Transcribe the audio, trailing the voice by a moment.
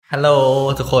ฮัลโหล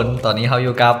ทุกคนตอนนี้เฮาอ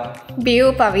ยู่กับบิว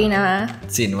ปวีนา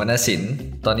ศิลป์วรรณศิลป์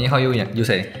ตอนนี้เฮาอยู่ไ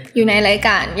สอยู่ในรายก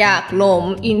ารอยากลม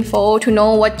Info to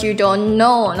know what you don't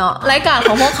know เนาะรายการข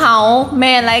องพวกเขาแ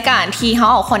ม่นรายการที่เฮา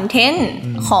เอาคอนเทนต์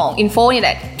ของ Info นี่แห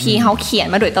ละที่เฮาเขียน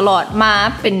มาโดยตลอดมา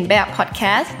เป็นแบบพอดแค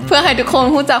สต์เพื่อให้ทุกคน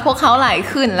รู้จักพวกเขาหลาย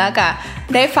ขึ้นแล้วก็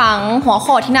ได้ฟังหัว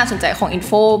ข้อที่น่าสนใจของ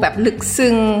Info แบบลึก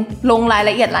ซึ้งลงราย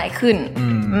ละเอียดหลายขึ้น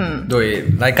โดย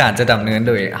รายการจะดำเนินโ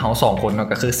ดยเฮา2คนเนาะ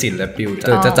ก็คือศิลป์และปิว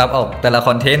จะจับเอาแต่ละค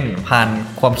อนเทนต์ผ่าน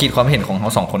ความคิดความเห็นของเฮา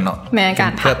2คนเนาะแม้กา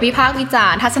รวิพากษ์วิจา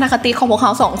รณ์ทัศนคติของพวกเฮ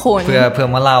า2คนเพื่อ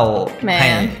มาเล่าให้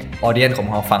ออเดียนของ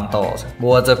เฮาฟังต่อบ่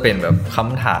ว่าจะเป็นแบบค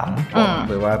ำถาม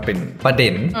หรือว่าเป็นประเด็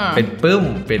นเป็นปึ้ม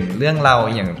เป็นเรื่องเล่า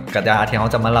อย่างกระดาที่เฮา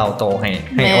จะมาเล่าโตให้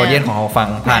ออเดียนของเฮาฟัง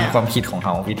ผ่านความคิดของเฮ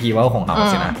าวิธีเว้าของเฮา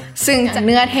สินะซึ่งเ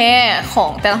นื้อแท้ขอ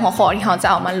งแต่ละหัวข้อที่เฮาจะ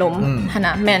เอามาล้มหั่น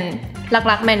น่ะแม่น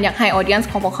หลักๆแม่นอยากให้ออเดียนส์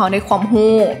ของพวกเขาได้ความ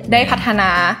รู้ได้พัฒนา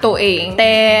ตัวเองแ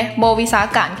ต่บ่วิชา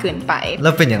การเกินไปแล้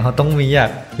วเป็นอย่างเฮาต้องมีอ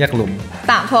ยากลุม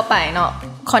ตามทั่วไปเนาะ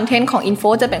คอนเทนต์ของ Info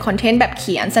จะเป็นคอนเทนต์แบบเ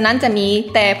ขียนฉะนั้นจะมี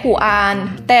แต่ผู้อ่าน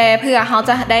แต่เพื่อเฮา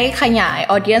จะได้ขยาย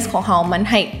ออเดียนส์ของเฮามัน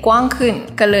ให้กว้างขึ้น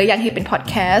ก็เลยอยากให้เป็นพอด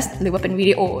แคสต์หรือว่าเป็นวิ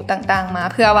ดีโอต่างๆมา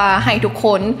เพื่อว่าให้ทุกค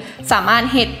นสามารถ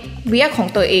เฮ็ดเวียกของ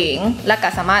ตัวเองและก็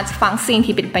สามารถฟังสิ่ง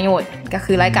ที่เป็นประโยชน์ก็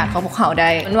คือรายการของพวกเขาได้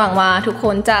หวังว่าทุกค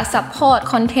นจะซัพพอร์ต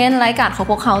คอนเทนต์รายการของ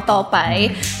พวกเขาต่อไป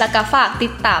แล้วก็ฝากติ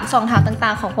ดตามช่องทางต่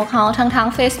างๆของพวกเขาทั้งทาง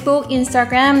Facebook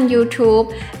Instagram YouTube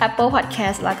Apple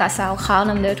Podcast แล้วก็ SoundCloud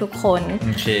นำเด้อทุกคนโ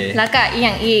อเคแล้วก็อีกอ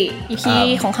ย่างอีก EP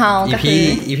ของเฮาก็คือ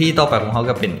EP ต่อไปของเฮา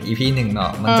ก็เป็น EP 1เนา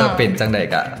ะมันจะเป็นจังได๋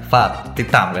ก็ฝากติด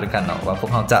ตามกันด้วยกันเนาะว่าพว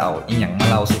กเฮาจะเอาอีหยังมา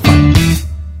เล่าสู่ฟัง